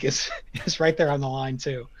 I think, is right there on the line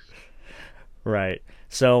too. Right.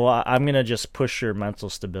 So I'm going to just push your mental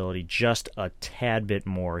stability just a tad bit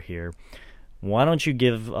more here. Why don't you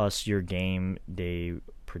give us your game day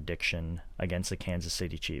prediction against the Kansas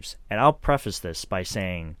City Chiefs? And I'll preface this by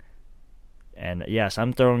saying, and yes,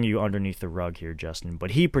 I'm throwing you underneath the rug here, Justin,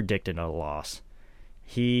 but he predicted a loss.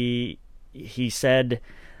 He said,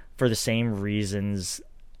 for the same reasons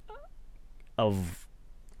of,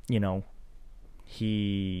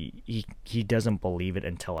 he doesn't believe it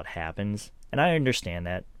until it happens. And I understand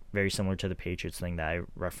that, very similar to the Patriots thing that I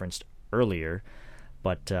referenced earlier.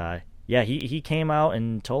 But, he came out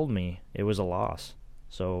and told me it was a loss.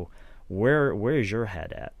 So where is your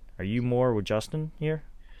head at? Are you more with Justin here?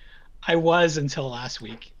 I was until last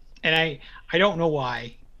week. And I don't know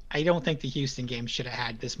why. I don't think the Houston game should have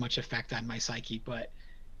had this much effect on my psyche, but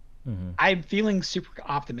I'm feeling super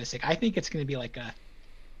optimistic. I think it's going to be like a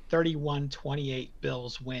 31-28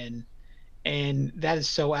 Bills win. And that is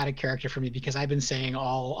so out of character for me, because I've been saying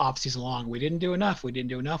all offseason long, we didn't do enough. We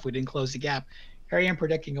didn't close the gap. Here I am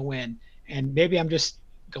predicting a win. And maybe I'm just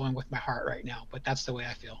going with my heart right now, but that's the way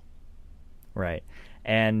I feel. Right.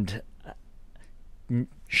 And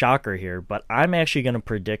shocker here, but I'm actually going to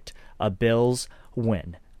predict a Bills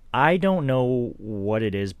win. I don't know what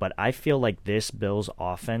it is, but I feel like this Bills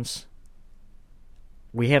offense,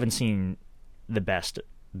 we haven't seen the best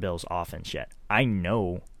Bills offense yet. I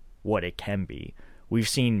know what it can be. We've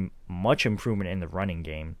seen much improvement in the running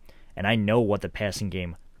game, and I know what the passing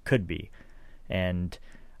game could be. And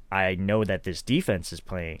I know that this defense is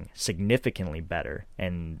playing significantly better,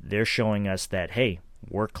 and they're showing us that, hey,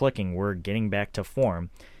 we're clicking, we're getting back to form.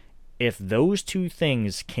 If those two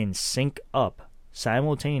things can sync up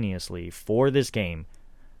simultaneously for this game,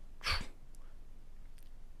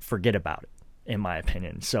 forget about it, in my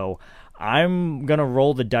opinion. So I'm going to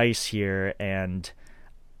roll the dice here, and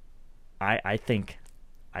I think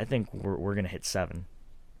we're going to hit 7.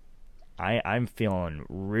 I'm feeling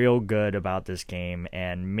real good about this game,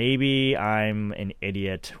 and maybe I'm an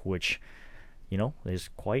idiot, which, is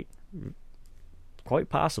quite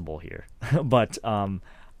possible here. But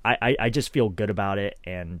I just feel good about it,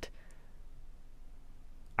 and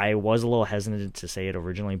I was a little hesitant to say it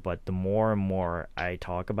originally, but the more and more I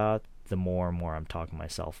talk about it, the more and more I'm talking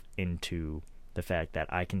myself into the fact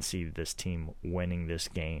that I can see this team winning this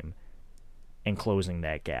game and closing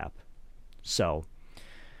that gap. So,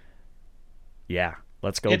 yeah,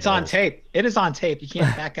 let's go. It's Bills. on tape. It is on tape. You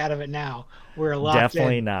can't back out of it now. We're locked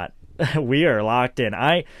Definitely in. not. We are locked in.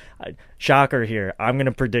 Shocker here. I'm going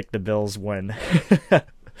to predict the Bills win.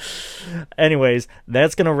 Anyways,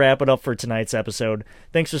 that's going to wrap it up for tonight's episode.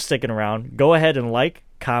 Thanks for sticking around. Go ahead and like,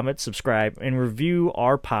 comment, subscribe, and review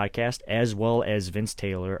our podcast, as well as Vince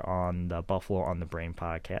Taylor on the Buffalo on the Brain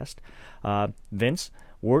podcast. Vince,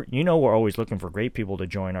 we're always looking for great people to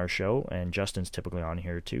join our show, and Justin's typically on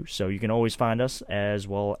here too. So you can always find us, as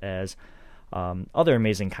well as other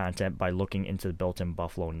amazing content, by looking into the Built-in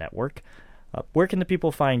Buffalo Network. Where can the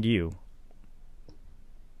people find you?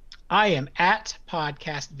 I am at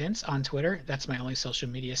Podcast Vince on Twitter. That's my only social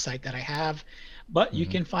media site that I have. But you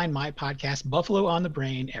can find my podcast, Buffalo on the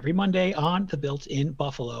Brain, every Monday on the Built-in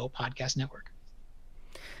Buffalo Podcast Network.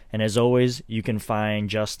 And as always, you can find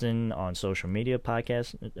Justin on social media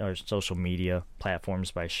platforms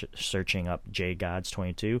by searching up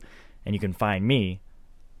JGods22. And you can find me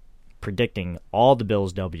predicting all the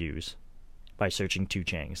Bills W's by searching 2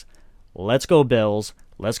 Changs. Let's go, Bills.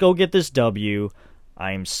 Let's go get this W.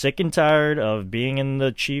 I'm sick and tired of being in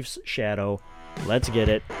the Chiefs' shadow. Let's get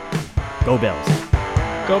it. Go Bills.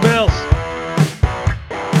 Go Bills.